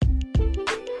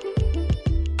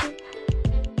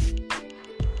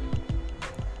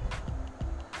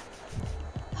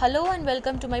Hello and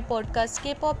welcome to my podcast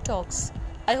K-pop Talks.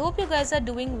 I hope you guys are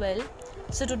doing well.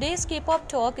 So today's K-pop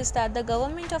talk is that the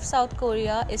government of South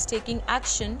Korea is taking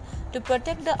action to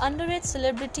protect the underage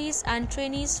celebrities and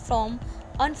trainees from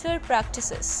unfair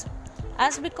practices.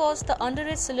 As because the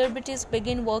underage celebrities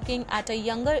begin working at a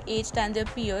younger age than their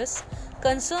peers,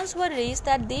 concerns were raised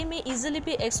that they may easily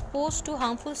be exposed to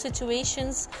harmful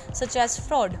situations such as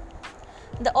fraud.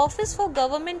 The Office for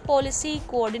Government Policy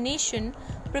Coordination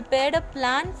prepared a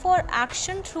plan for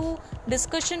action through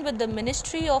discussion with the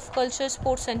Ministry of Culture,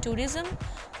 Sports and Tourism,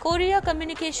 Korea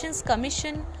Communications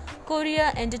Commission,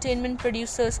 Korea Entertainment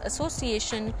Producers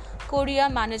Association, Korea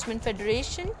Management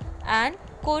Federation, and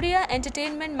Korea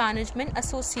Entertainment Management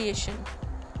Association.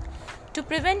 To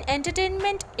prevent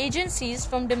entertainment agencies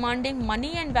from demanding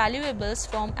money and valuables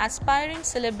from aspiring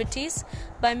celebrities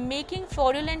by making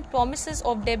fraudulent promises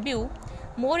of debut,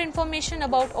 more information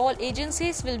about all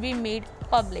agencies will be made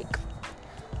public.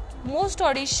 Most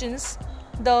auditions,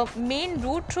 the main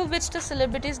route through which the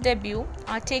celebrities debut,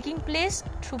 are taking place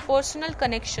through personal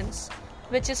connections,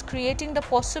 which is creating the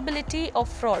possibility of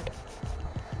fraud.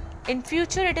 In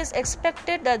future, it is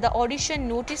expected that the audition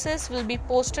notices will be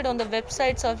posted on the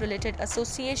websites of related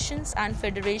associations and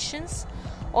federations.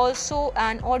 Also,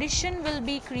 an audition will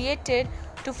be created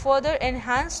to further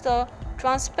enhance the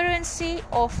transparency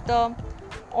of the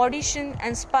audition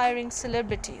aspiring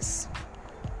celebrities.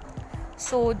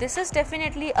 So this is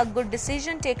definitely a good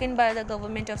decision taken by the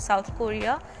government of South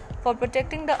Korea for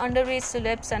protecting the underage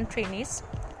celebs and trainees.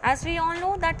 As we all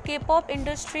know that K-pop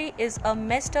industry is a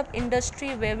messed up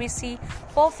industry where we see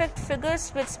perfect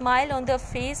figures with smile on their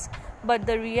face, but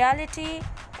the reality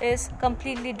is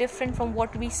completely different from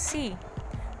what we see.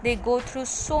 They go through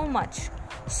so much.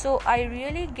 So I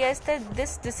really guess that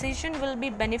this decision will be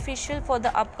beneficial for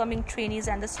the upcoming trainees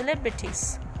and the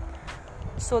celebrities.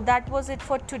 So that was it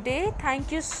for today.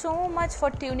 Thank you so much for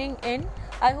tuning in.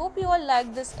 I hope you all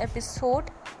liked this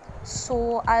episode.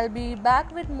 So I'll be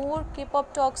back with more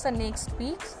K-pop talks the next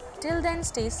week. Till then,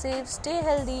 stay safe, stay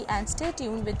healthy and stay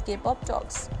tuned with K-pop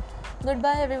talks.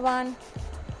 Goodbye everyone.